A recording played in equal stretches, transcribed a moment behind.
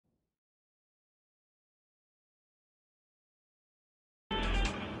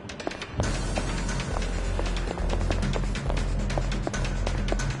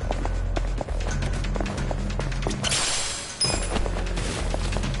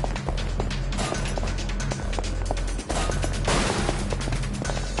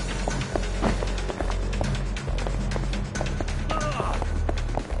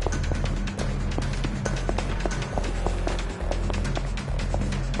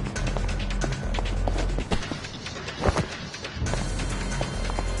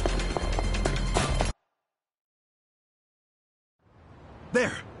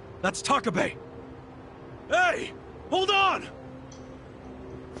That's Takabe! Hey! Hold on!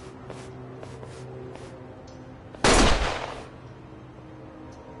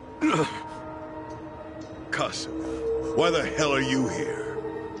 Kasuga, why the hell are you here?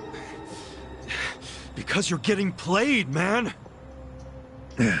 Because you're getting played, man!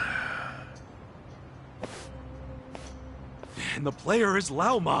 And the player is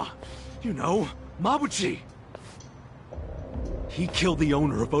Laoma. You know, Mabuchi. He killed the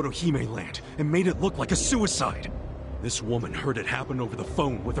owner of Otohime Land and made it look like a suicide. This woman heard it happen over the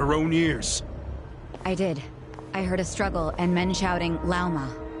phone with her own ears. I did. I heard a struggle and men shouting, Laoma.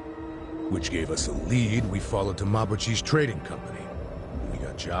 Which gave us a lead. We followed to Mabuchi's trading company. We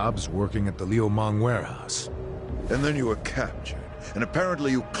got jobs working at the Liumang warehouse. And then you were captured, and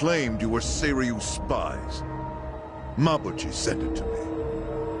apparently you claimed you were Seiryu spies. Mabuchi sent it to me.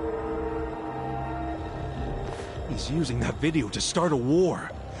 He's using that video to start a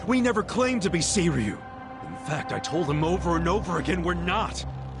war. We never claimed to be Seiryu. In fact, I told him over and over again we're not.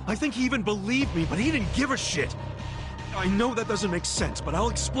 I think he even believed me, but he didn't give a shit. I know that doesn't make sense, but I'll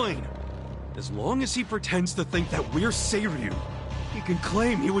explain. As long as he pretends to think that we're Seiryu, he can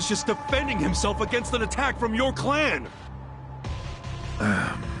claim he was just defending himself against an attack from your clan.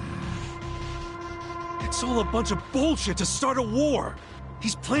 It's all a bunch of bullshit to start a war.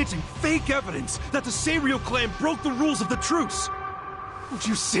 He's planting fake evidence that the Seiryu clan broke the rules of the truce. Don't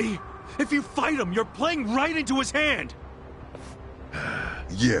you see? If you fight him, you're playing right into his hand.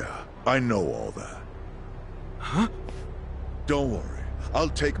 Yeah, I know all that. Huh? Don't worry, I'll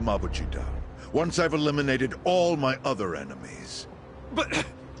take Mabuchi down, once I've eliminated all my other enemies. But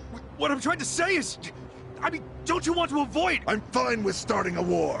what I'm trying to say is... I mean, don't you want to avoid... I'm fine with starting a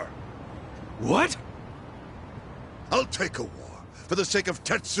war. What? I'll take a war, for the sake of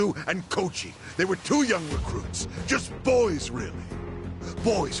Tetsu and Kochi. They were two young recruits, just boys, really.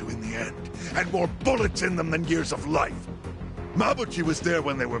 Boys who, in the end, had more bullets in them than years of life. Mabuchi was there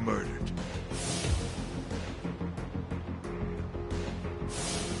when they were murdered.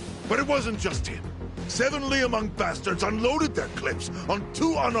 But it wasn't just him. 7 Liumang bastards unloaded their clips on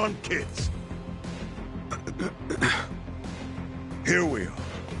 2 unarmed kids. Here we are,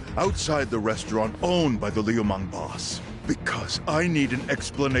 outside the restaurant owned by the Liumang boss. Because I need an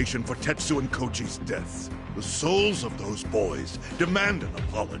explanation for Tetsu and Kochi's deaths. The souls of those boys demand an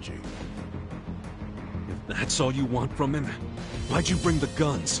apology. If that's all you want from him, why'd you bring the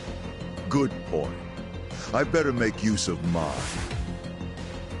guns? Good point. I better make use of mine.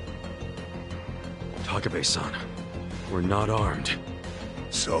 Takabe-san, we're not armed.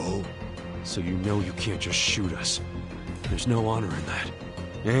 So? So you know you can't just shoot us. There's no honor in that.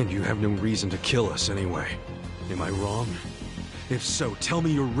 And you have no reason to kill us anyway. Am I wrong? If so, tell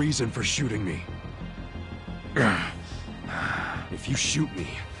me your reason for shooting me. If you shoot me,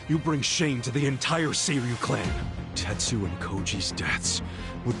 you bring shame to the entire Seiryu clan. Tetsu and Koji's deaths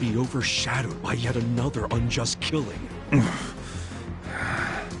would be overshadowed by yet another unjust killing.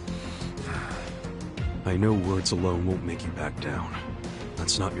 I know words alone won't make you back down.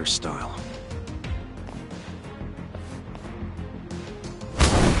 That's not your style.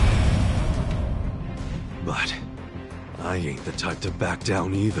 But I ain't the type to back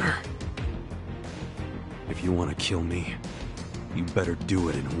down either. If you want to kill me, you better do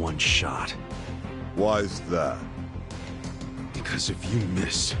it in one shot. Why's that? Because if you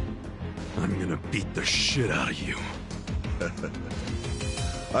miss, I'm gonna beat the shit out of you.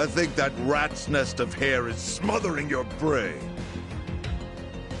 I think that rat's nest of hair is smothering your brain.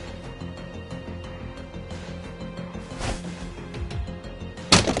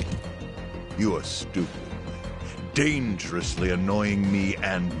 You are stupidly, dangerously annoying me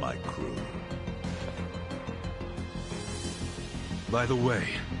and my crew. By the way,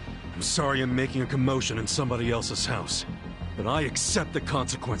 I'm sorry I'm making a commotion in somebody else's house, but I accept the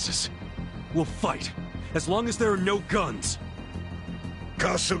consequences. We'll fight, as long as there are no guns.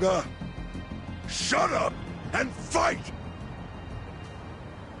 Kasuga, shut up and fight!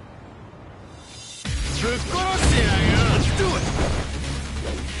 Let's do it!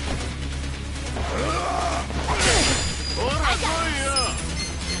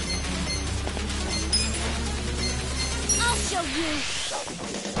 I'll show you.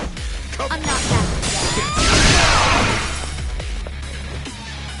 Come I'm not that bad.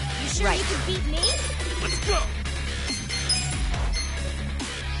 You sure Right. you can beat me? Let's go!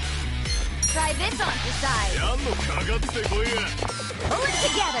 Try this on for size. Pull it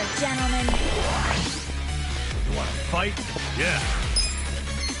together, gentlemen. You wanna fight? Yeah.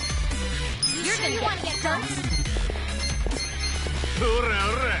 You sure you want to get dumped?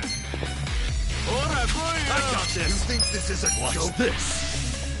 I got You this! think this is a Watch joke? this!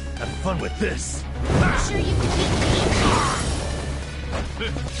 Have fun with this. Sure you can beat me?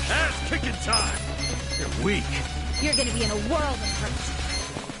 Ass-kicking time! You're weak. You're gonna be in a world of hurt.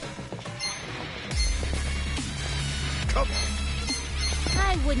 Come on.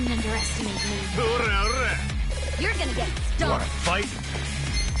 I wouldn't underestimate me. You're gonna get Wanna stomped. fight?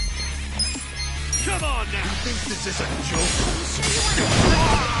 Come on now! You think this is a joke? Are you sure you want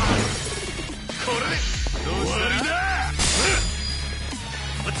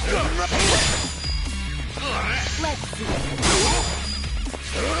Let's go! Let's see.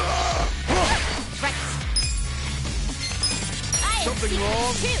 Right. I have Something seen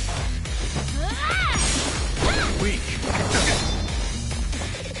wrong? this too. Weak.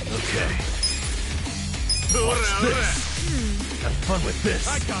 Okay. Watch this. Have fun with this. I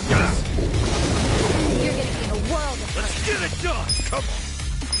got this. You're gonna be in a world of hurt. Let's get it done. Come on.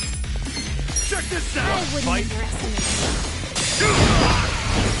 Check this out. I wouldn't Fight. underestimate you.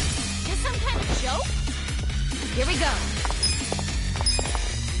 This some kind of joke? Here we go.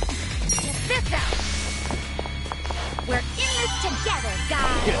 Check this out. We're in this together,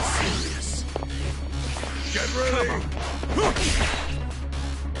 guys. Get serious. Get ready.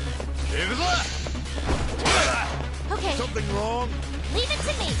 Okay, Something wrong? leave it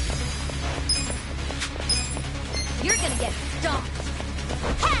to me. You're gonna get stomped.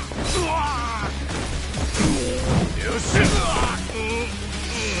 Ha!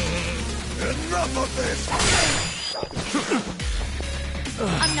 Enough of this!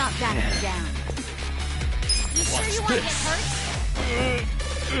 I'm not backing down. You sure you want to get hurt?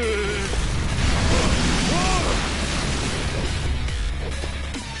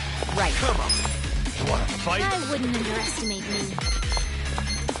 Right. Come on. You wanna fight? I wouldn't underestimate me.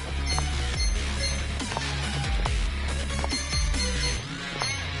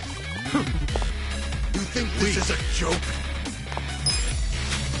 You think this is a joke?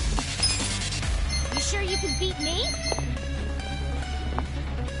 You sure you can beat me?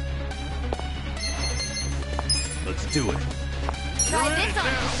 Let's do it. Try this on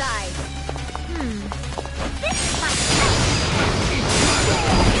your side. This is my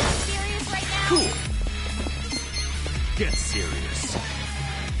Are you serious right now? Cool. Get serious.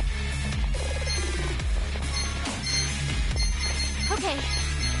 Okay.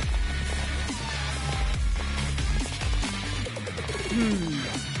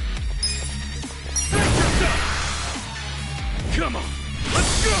 Come on.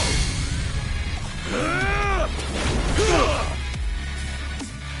 Let's go.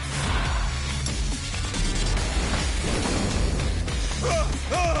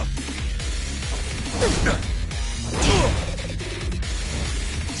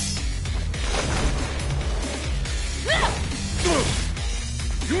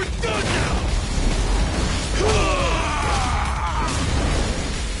 You're done now.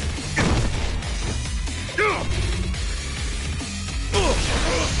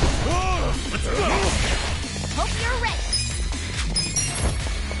 Let's go. Hope you're ready.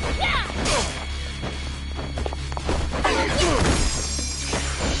 Yeah!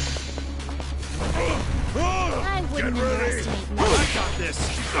 I wouldn't Get ready. underestimate me. I got this.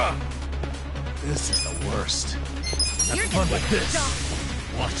 This is the worst. You're Have gonna fun get with this.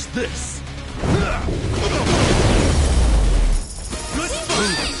 stomped. Watch this. Good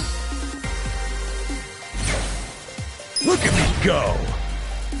fight. Look at me go.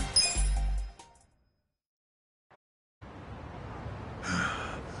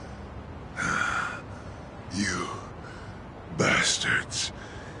 You bastards.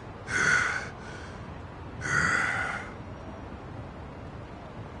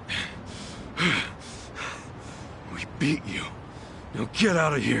 We beat you. Now get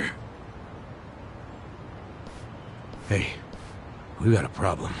out of here. Hey, we got a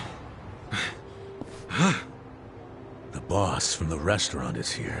problem. Huh? The boss from the restaurant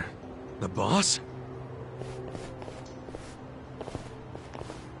is here. The boss?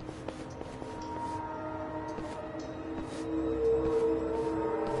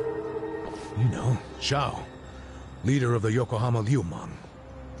 You know, Zhao, leader of the Yokohama Liumang.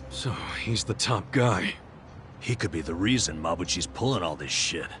 So, he's the top guy. He could be the reason Mabuchi's pulling all this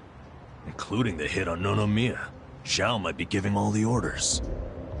shit. Including the hit on Nonomiya. Zhao might be giving all the orders.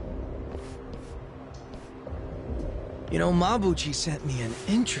 You know, Mabuchi sent me an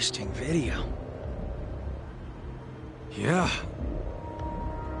interesting video. Yeah.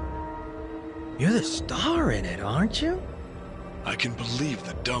 You're the star in it, aren't you? I can believe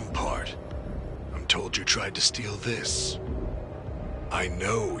the dumb part. I'm told you tried to steal this. I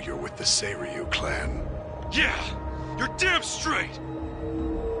know you're with the Seiryu clan. Yeah! You're damn straight!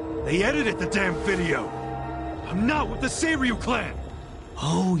 They edited the damn video! I'm not with the Seiryu clan!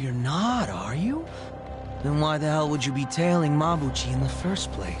 Oh, you're not, are you? Then why the hell would you be tailing Mabuchi in the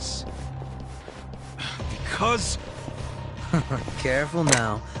first place? Because... Careful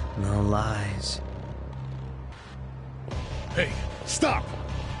now. No lies. Hey, stop!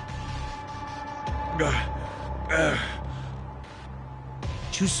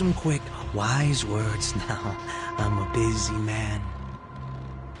 Choose some quick, wise words now. I'm a busy man.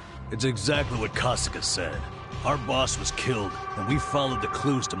 It's exactly what Kasuga said. Our boss was killed, and we followed the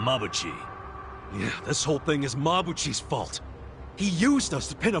clues to Mabuchi. Yeah, this whole thing is Mabuchi's fault. He used us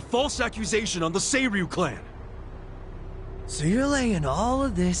to pin a false accusation on the Seiryu clan. So you're laying all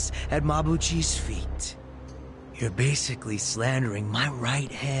of this at Mabuchi's feet. You're basically slandering my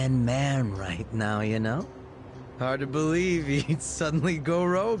right-hand man right now, you know? Hard to believe he'd suddenly go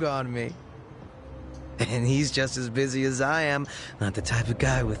rogue on me. And he's just as busy as I am, not the type of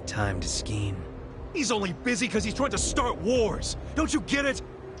guy with time to scheme. He's only busy because he's trying to start wars. Don't you get it?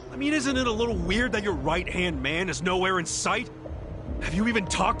 I mean, isn't it a little weird that your right-hand man is nowhere in sight? Have you even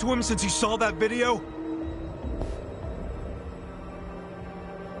talked to him since you saw that video?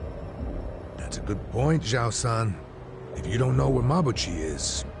 That's a good point, Zhao-san. If you don't know where Mabuchi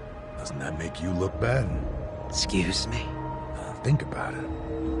is, doesn't that make you look bad? Excuse me? Think about it.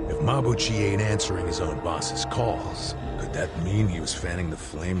 If Mabuchi ain't answering his own boss's calls, could that mean he was fanning the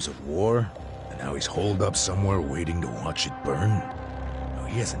flames of war? And now he's holed up somewhere waiting to watch it burn? No,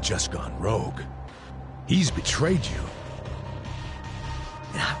 he hasn't just gone rogue. He's betrayed you.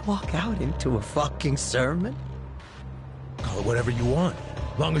 Did I walk out into a fucking sermon? Call it whatever you want.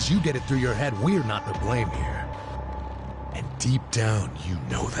 Long as you get it through your head, we're not to blame here. And deep down, you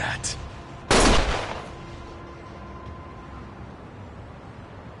know that.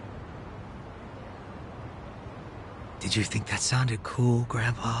 Did you think that sounded cool,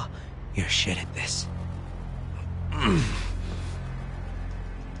 Grandpa? You're shit at this.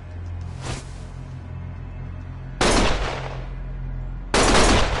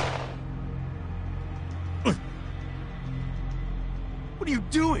 What are you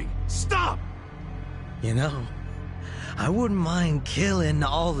doing? Stop! You know, I wouldn't mind killing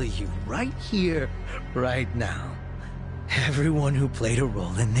all of you right here, right now. Everyone who played a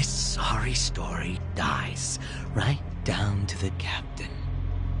role in this sorry story dies, right down to the captain.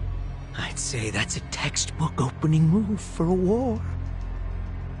 I'd say that's a textbook opening move for a war.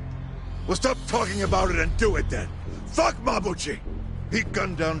 Well, stop talking about it and do it then. Fuck Mabuchi! He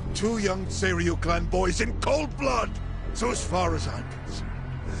gunned down 2 young Seiryu clan boys in cold blood! So as far as I'm concerned,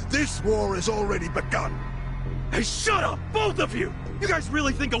 this war has already begun. Hey, shut up, both of you! You guys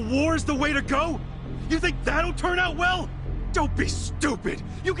really think a war is the way to go? You think that'll turn out well? Don't be stupid!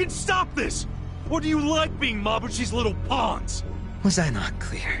 You can stop this! Or do you like being Mabuchi's little pawns? Was I not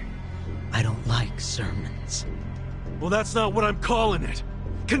clear? I don't like sermons. Well, that's not what I'm calling it.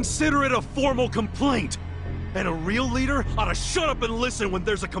 Consider it a formal complaint. And a real leader ought to shut up and listen when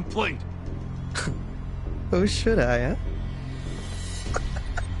there's a complaint. Oh, should I, huh?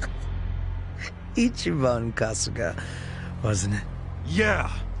 Ichiban Kasuga, wasn't it? Yeah.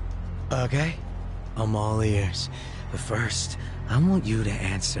 Okay, I'm all ears. But first, I want you to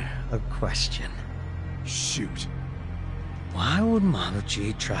answer a question. Shoot. Why would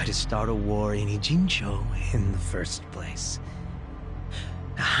Mabuchi try to start a war in Ijincho in the first place?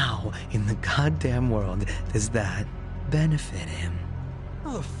 How in the goddamn world does that benefit him?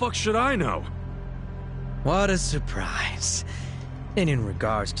 How the fuck should I know? What a surprise. And in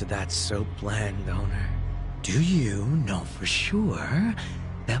regards to that soap landowner, do you know for sure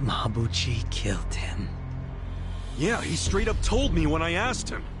that Mabuchi killed him? Yeah, he straight up told me when I asked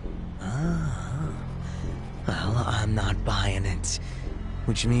him. Well, I'm not buying it.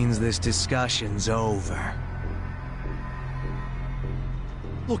 Which means this discussion's over.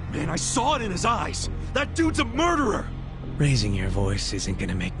 Look, man, I saw it in his eyes. That dude's a murderer! Raising your voice isn't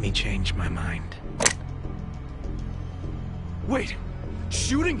gonna make me change my mind. Wait,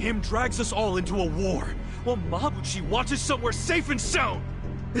 shooting him drags us all into a war, while Mabuchi watches somewhere safe and sound.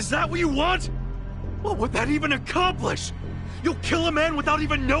 Is that what you want? What would that even accomplish? You'll kill a man without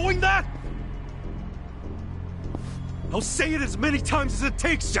even knowing that? I'll say it as many times as it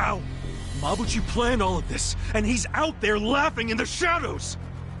takes, Zhao. Mabuchi planned all of this, and he's out there laughing in the shadows.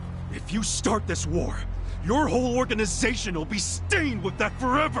 If you start this war, your whole organization will be stained with that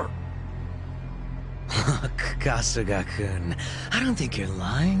forever. Look, Kasuga-kun, I don't think you're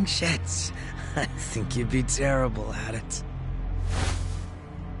lying, shits. I think you'd be terrible at it.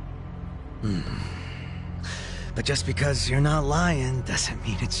 But just because you're not lying doesn't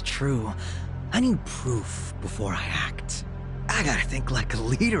mean it's true. I need proof before I act. I gotta think like a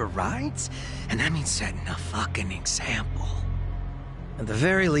leader, right? And that means setting a fucking example. At the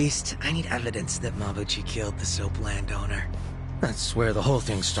very least, I need evidence that Mabuchi killed the soap landowner. That's where the whole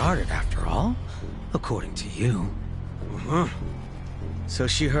thing started, after all. According to you. Huh? So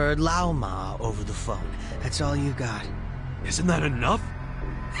she heard Lao Ma over the phone. That's all you got. Isn't that enough?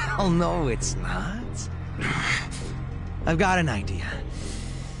 Hell no, it's not. I've got an idea.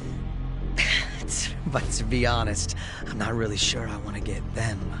 But to be honest, I'm not really sure I want to get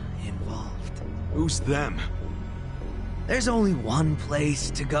them involved. Who's them? There's only one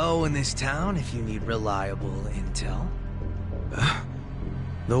place to go in this town if you need reliable intel.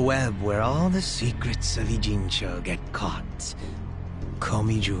 The web where all the secrets of Ijincho get caught.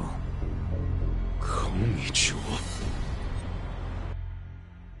 Komiju. Komiju?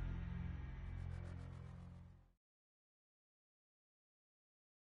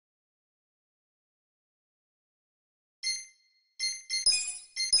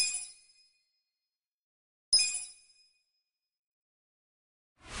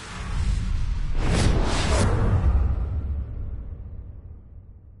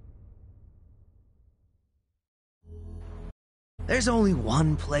 There's only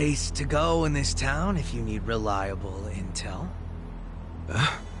one place to go in this town if you need reliable intel.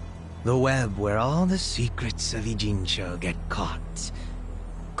 The web where all the secrets of Ijincho get caught.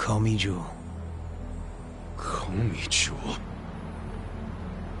 Komiju. Komiju?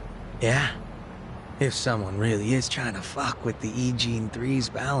 Yeah. If someone really is trying to fuck with the Ijin 3's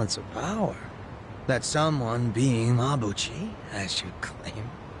balance of power. That someone being Mabuchi, as you claim.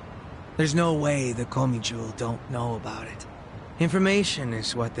 There's no way the Komiju don't know about it. Information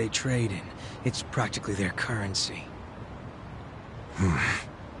is what they trade in. It's practically their currency.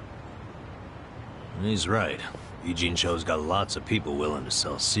 He's right. Ijincho's got lots of people willing to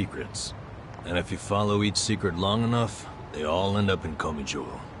sell secrets. And if you follow each secret long enough, they all end up in Komiju.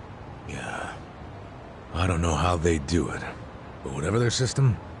 Yeah. I don't know how they do it, but whatever their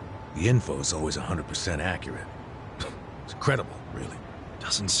system, the info's always 100% accurate. It's incredible, really.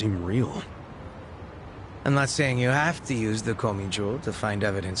 Doesn't seem real. I'm not saying you have to use the Komiju to find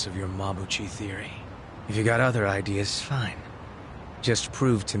evidence of your Mabuchi theory. If you got other ideas, fine. Just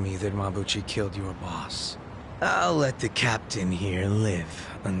prove to me that Mabuchi killed your boss. I'll let the captain here live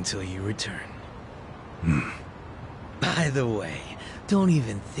until you return. By the way, don't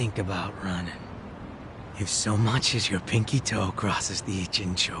even think about running. If so much as your pinky toe crosses the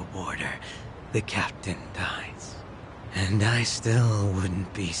Ijincho border, the captain dies. And I still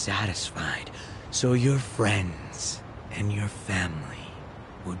wouldn't be satisfied. So your friends and your family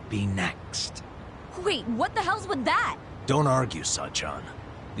would be next. Wait, what the hell's with that? Don't argue, Sachan.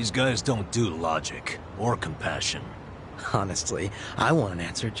 These guys don't do logic or compassion. Honestly, I want an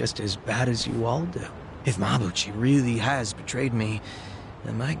answer just as bad as you all do. If Mabuchi really has betrayed me,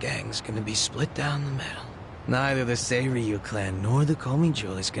 then my gang's gonna be split down the middle. Neither the Seiryu clan nor the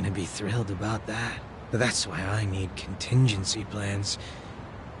Komiju is gonna be thrilled about that. But that's why I need contingency plans.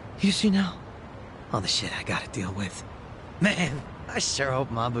 You see now? All the shit I gotta deal with. Man, I sure hope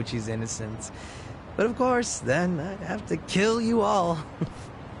Mabuchi's innocent. But of course, then I'd have to kill you all.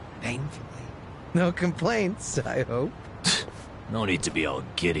 Painfully. No complaints, I hope. No need to be all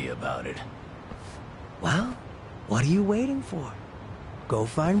giddy about it. Well, what are you waiting for? Go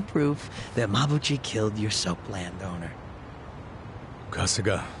find proof that Mabuchi killed your soap landowner.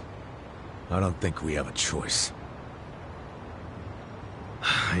 Kasuga, I don't think we have a choice.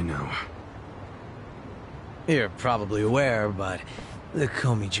 I know. You're probably aware, but the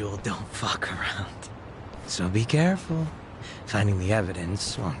Komiju don't fuck around. So be careful. Finding the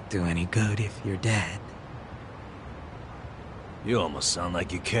evidence won't do any good if you're dead. You almost sound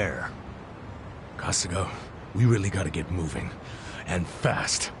like you care. Kasuga, we really gotta get moving. And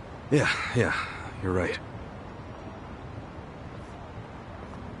fast. Yeah, you're right.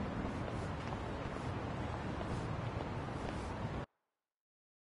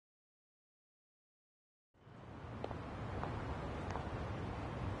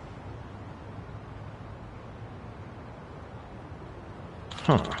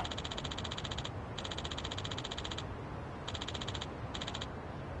 Huh.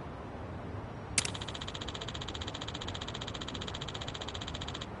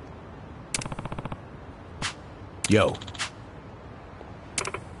 Yo.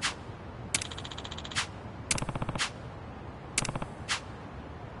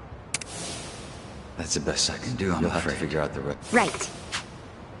 That's the best I can do. You'll have to figure out the Right.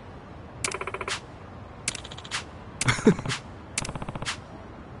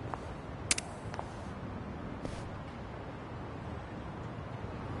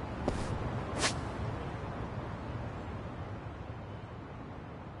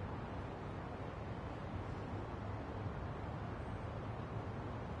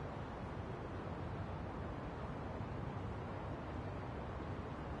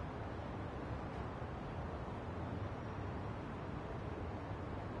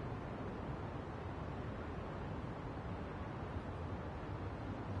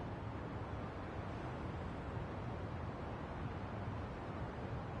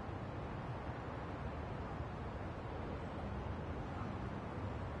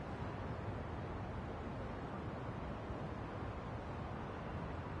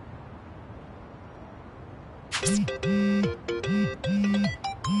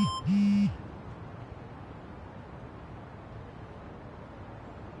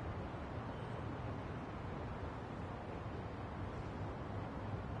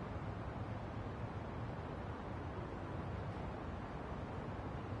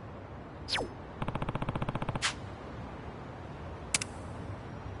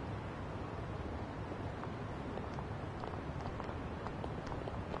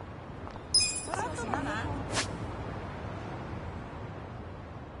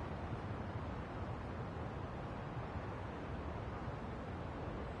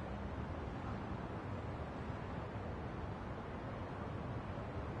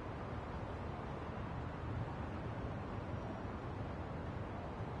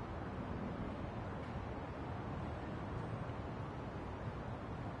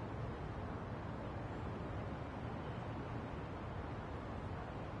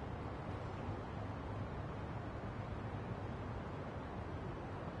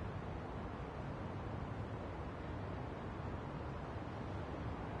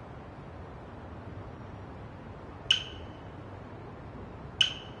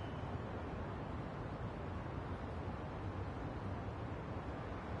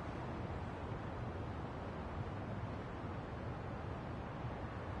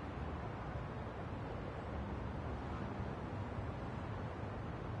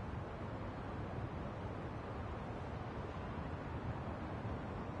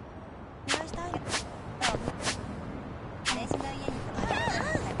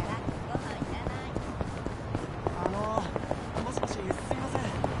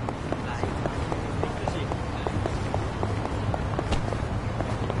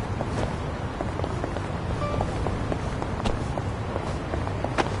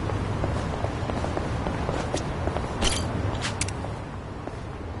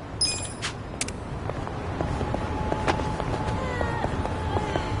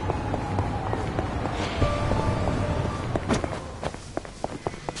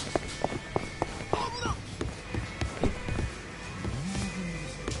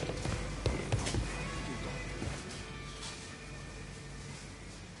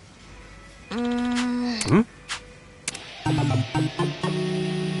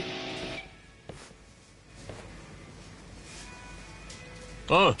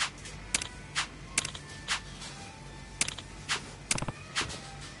 Oh.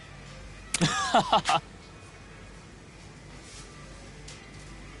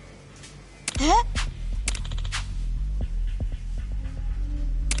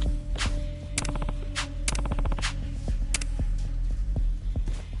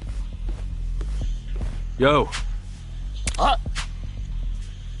 Yo. Ah.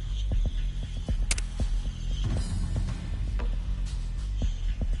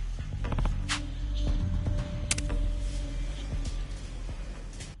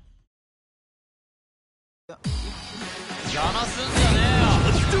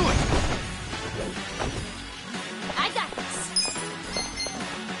 Let's do it! I got this.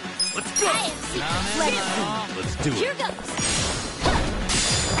 Let's go! I am secret. Let's Let's do Here it. goes.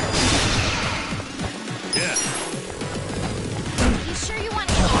 Yeah. You sure you want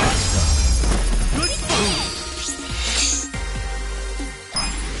to go? Good food!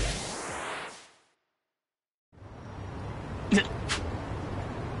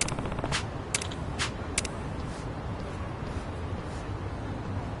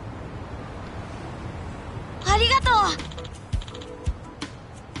 ありがとう。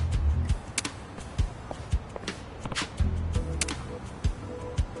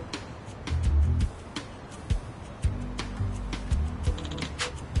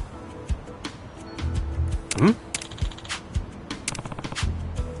Hmm?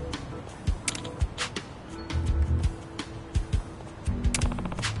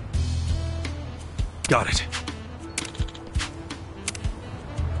 Got it.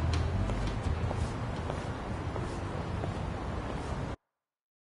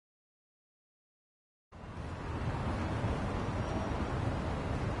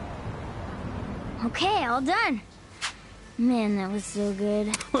 Okay, all done. Man, that was so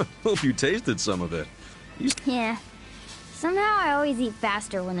good. Hope you tasted some of it. Yeah. Somehow I always eat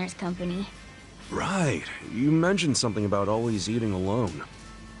faster when there's company. Right. You mentioned something about always eating alone.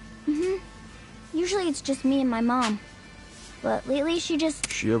 Usually it's just me and my mom. But lately she just...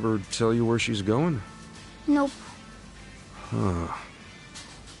 She ever tell you where she's going? Nope. Huh.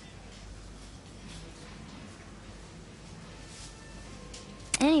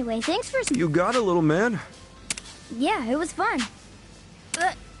 Anyway, thanks for... You got it, little man. Yeah, it was fun.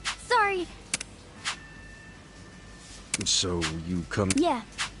 Sorry. So you come... Yeah.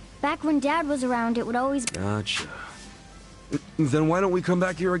 Back when Dad was around, it would always... Gotcha. Then why don't we come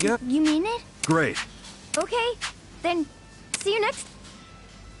back here again? You mean it? Great. Okay, then see you next...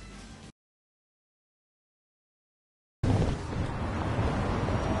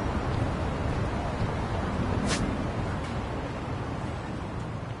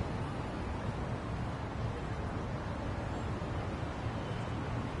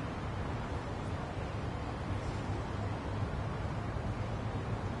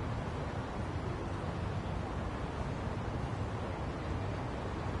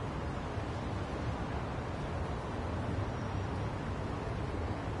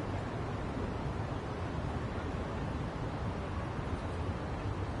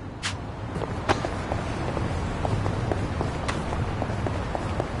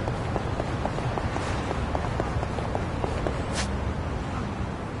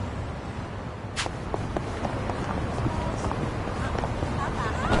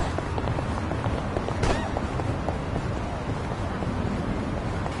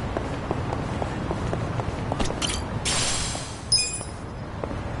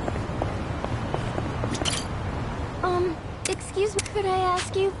 Excuse me, could I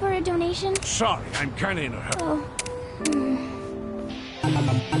ask you for a donation? Sorry, I'm kinda in a hurry. Oh.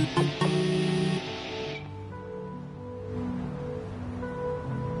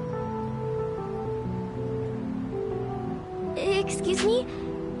 Excuse me?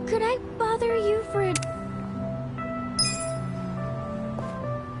 Could I bother you for a...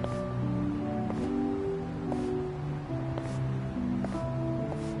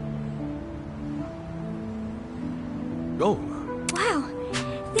 Oh. Wow,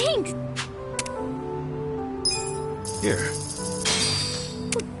 thanks! Here.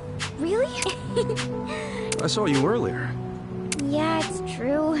 Really? I saw you earlier. Yeah, it's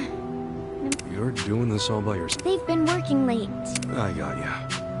true. You're doing this all by yourself. They've been working late. I got ya.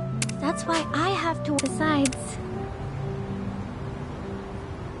 That's why I have to... Besides...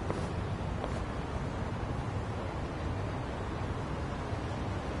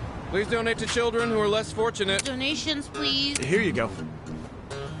 Please donate to children who are less fortunate. Donations, please. Here you go.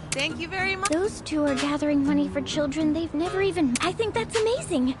 Thank you very much. Those two are gathering money for children they've never even... I think that's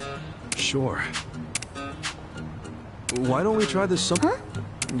amazing. Sure. Why don't we try this some... Huh?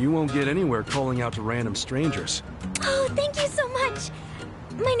 You won't get anywhere calling out to random strangers. Oh, thank you so much.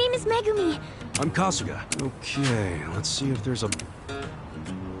 My name is Megumi. I'm Kasuga. Okay, let's see if there's a...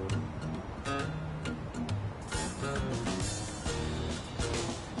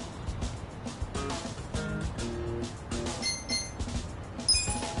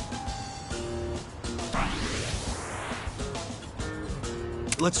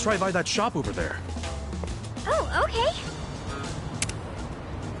 Let's try by that shop over there. Oh, okay.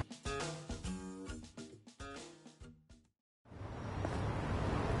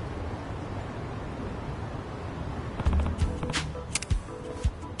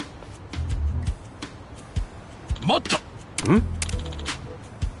 Hmm?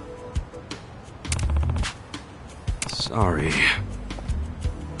 Sorry.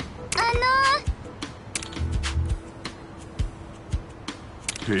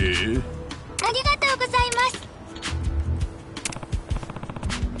 Hey. ありがとうございます。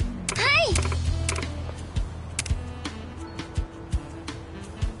はい。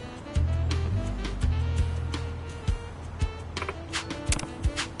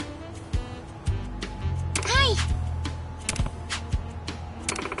はい。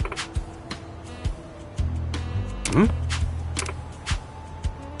Hmm?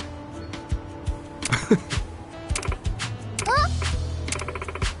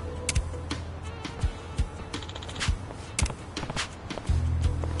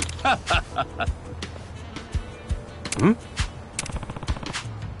 Hmm?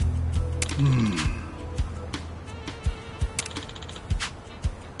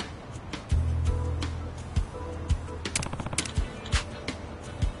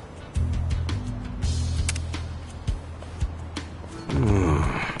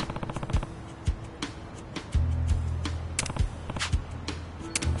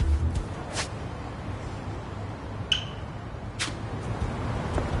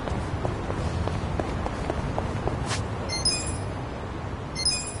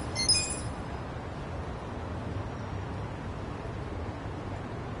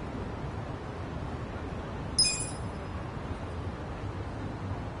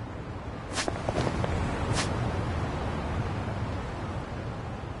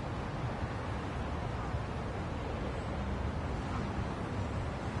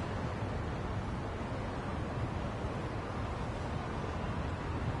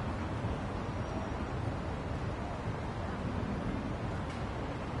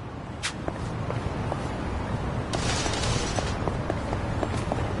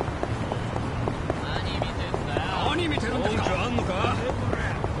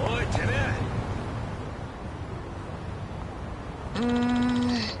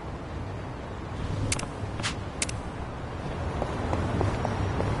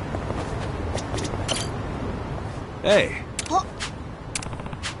 Hey. Oh.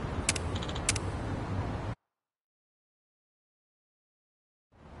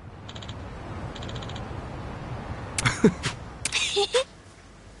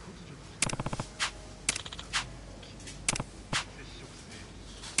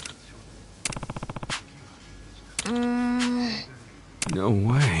 No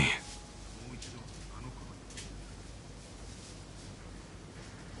way.